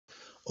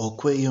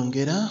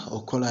Okweyongera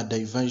okola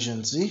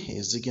diversions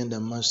ezigenda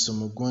maaso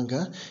mu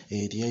ggwanga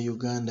erya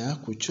Uganda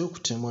ku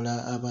ky'okutemula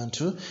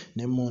abantu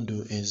n'emmundu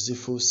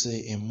ezifuuse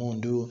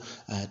emmundu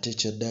ate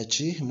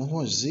kyaddaaki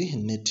Muhoozi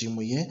ne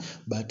ttiimu ye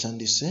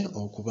batandise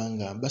okuba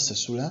nga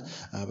basasula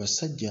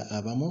abasajja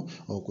abamu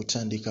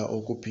okutandika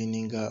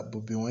okupiininga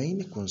Bobi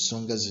Wine ku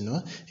nsonga zino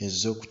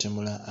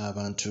ez'okutemula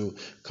abantu.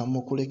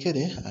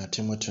 Kamukulekere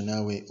ate mwettu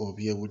naawe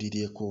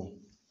obyewuliryeko.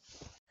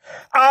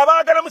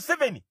 Abaagala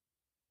Museveni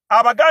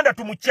Abaganda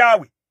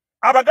tumukyawe,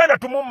 Abaganda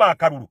tumumma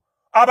akalulu,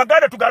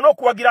 Abaganda tugaana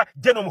okuwagira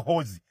Jeno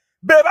Muhoozi.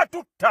 Beba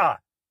tutta.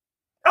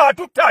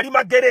 Atutta ali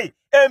magere,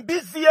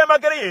 embizi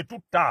y'emagere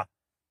yetutta.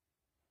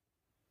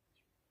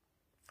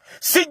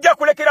 Sijja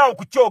kulekerawo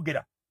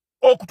kukyogera,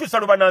 okutuusa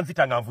lwe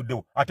bananzita nga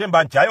nvuddewo, ate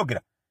mba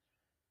nkyayogera.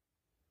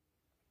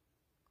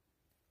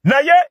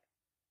 Naye,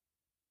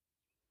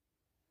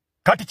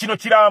 kati kino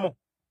kiraamu.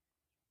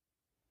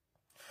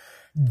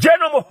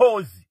 Jeno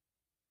Muhoozi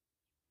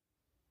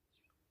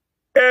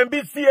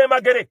embisi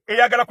y'emagere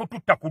eyagala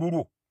kututta ku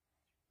lulwo.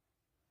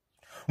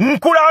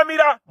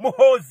 Nkulamira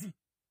Muhoozi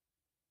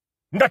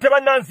nga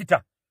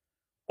tebannanzita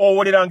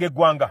owoleranga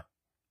eggwanga.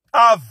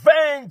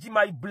 Avenge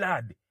my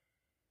blood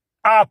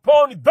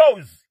upon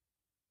those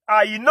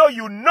I know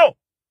you know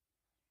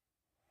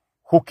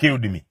who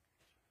killed me.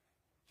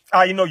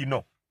 I know you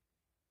know.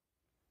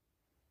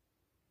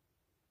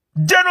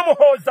 Jeno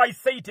Muhoozi, I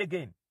say it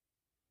again.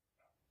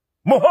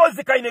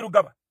 Muhoozi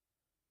Kainerugaba.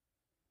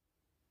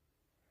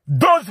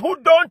 Those who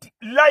don't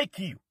like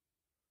you,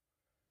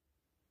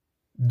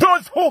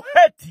 those who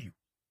hate you,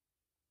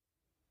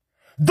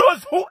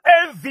 those who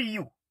envy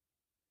you,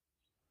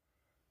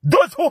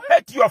 those who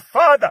hate your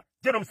father,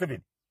 Jeno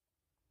Museveni,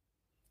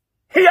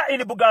 here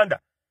in Buganda,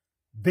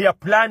 they are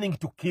planning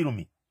to kill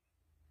me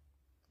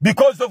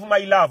because of my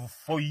love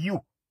for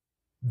you,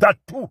 that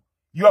too,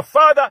 your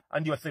father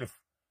and yourself.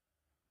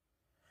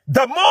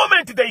 The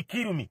moment they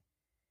kill me,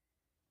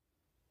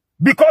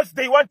 because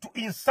they want to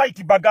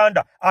incite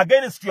Baganda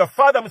against your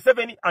father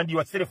Museveni and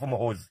yourself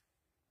Muhoozi,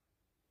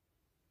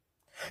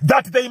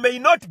 that they may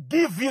not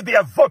give you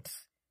their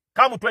votes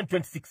come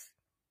 2026.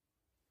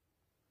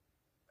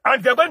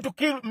 And they're going to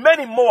kill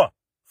many more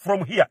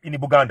from here in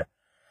Buganda,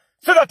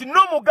 so that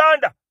no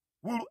Muganda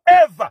will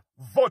ever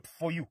vote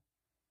for you.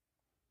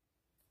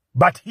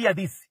 But hear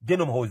this,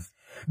 Jeno Muhoozi.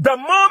 The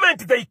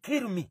moment they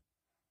kill me,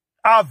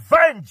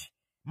 avenge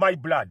my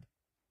blood.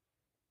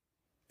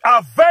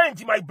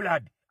 Avenge my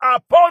blood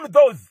upon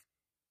those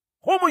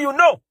whom you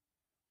know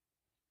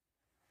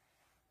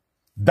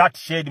that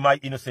shed my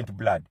innocent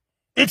blood.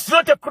 It's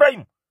not a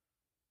crime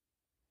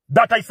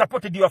that I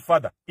supported your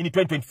father in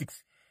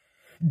 2026.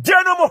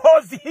 Jeno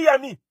Muhoozi, hear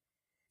me.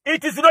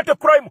 It is not a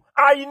crime.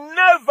 I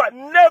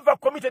never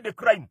committed a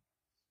crime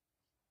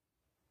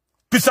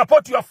to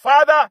support your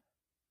father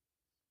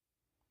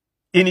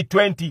in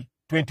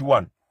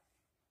 2021.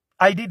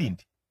 I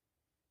didn't.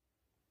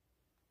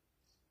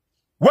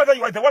 Whether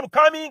you are the one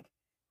coming,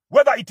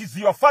 whether it is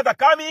your father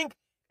coming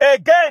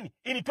again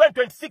in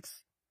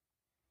 2026,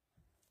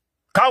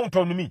 count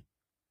on me.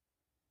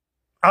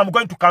 I'm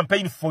going to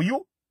campaign for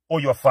you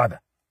or your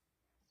father.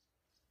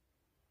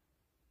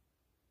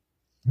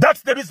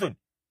 That's the reason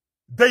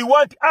they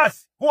want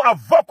us who are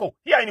vocal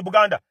here in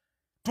Buganda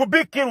to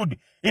be killed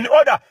in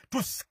order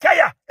to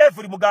scare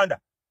every Buganda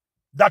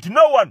that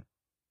no one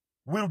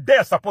will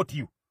dare support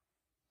you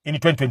in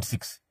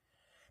 2026.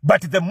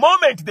 But the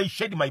moment they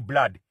shed my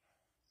blood,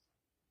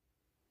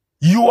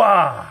 you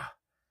are